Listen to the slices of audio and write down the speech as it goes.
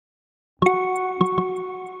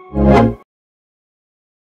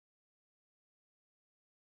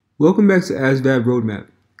Welcome back to ASVAB Roadmap.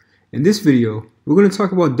 In this video, we're going to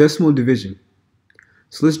talk about decimal division.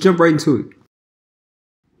 So let's jump right into it.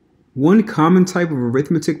 One common type of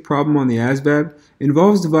arithmetic problem on the ASVAB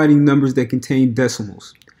involves dividing numbers that contain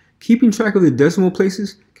decimals. Keeping track of the decimal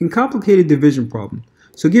places can complicate a division problem,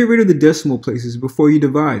 so get rid of the decimal places before you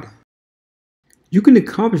divide. You can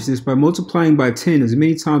accomplish this by multiplying by 10 as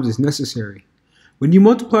many times as necessary. When you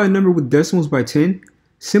multiply a number with decimals by 10,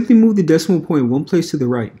 simply move the decimal point one place to the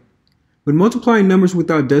right. When multiplying numbers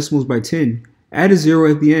without decimals by 10, add a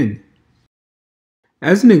 0 at the end.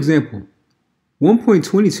 As an example,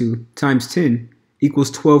 1.22 times 10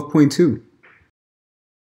 equals 12.2.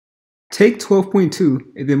 Take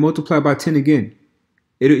 12.2 and then multiply by 10 again.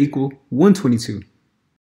 It'll equal 122.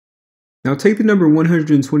 Now take the number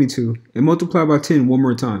 122 and multiply by 10 one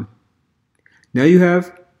more time. Now you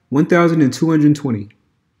have 1,220.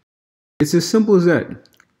 It's as simple as that.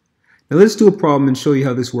 Now let's do a problem and show you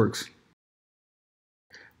how this works.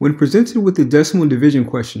 When presented with the decimal division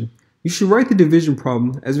question, you should write the division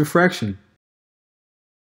problem as a fraction.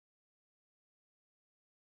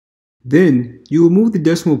 Then, you will move the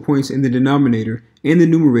decimal points in the denominator and the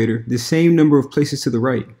numerator the same number of places to the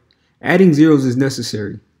right. Adding zeros is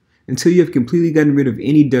necessary, until you have completely gotten rid of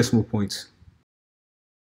any decimal points.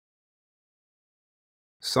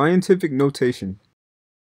 Scientific notation.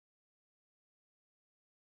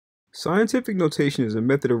 Scientific notation is a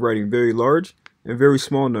method of writing very large and very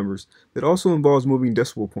small numbers that also involves moving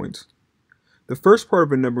decimal points. The first part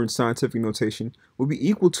of a number in scientific notation will be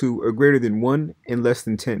equal to or greater than 1 and less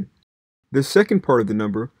than 10. The second part of the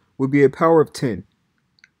number will be a power of 10.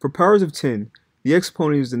 For powers of 10, the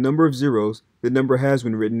exponent is the number of zeros the number has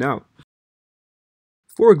when written out.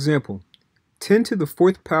 For example, 10 to the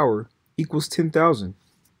fourth power equals 10,000.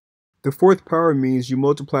 The fourth power means you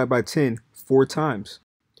multiply by 10 4 times.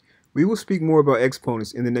 We will speak more about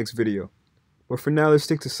exponents in the next video, but for now let's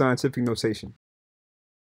stick to scientific notation.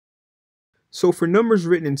 So for numbers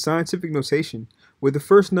written in scientific notation, where the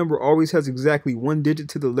first number always has exactly one digit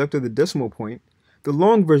to the left of the decimal point, the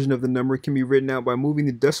long version of the number can be written out by moving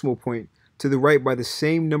the decimal point to the right by the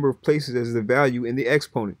same number of places as the value in the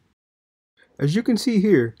exponent. As you can see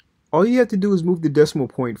here, all you have to do is move the decimal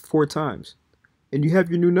point 4 times, and you have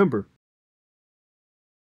your new number.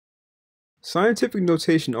 Scientific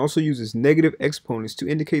notation also uses negative exponents to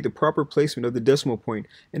indicate the proper placement of the decimal point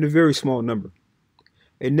in a very small number.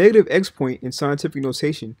 A negative exponent in scientific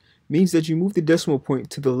notation means that you move the decimal point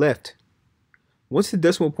to the left. Once the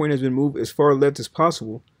decimal point has been moved as far left as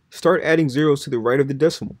possible, start adding zeros to the right of the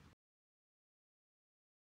decimal.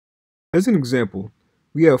 As an example,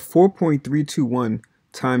 we have 4.321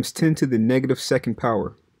 times 10 to the negative second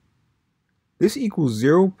power. This equals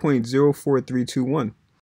 0.04321.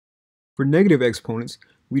 For negative exponents,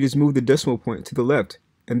 we just move the decimal point to the left,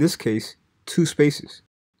 in this case, 2 spaces.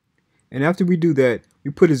 And after we do that,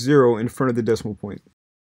 we put a 0 in front of the decimal point.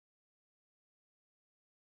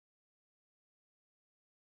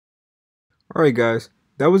 Alright guys,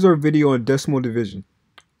 that was our video on decimal division.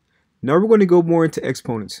 Now we're going to go more into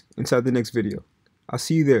exponents inside the next video. I'll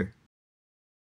see you there.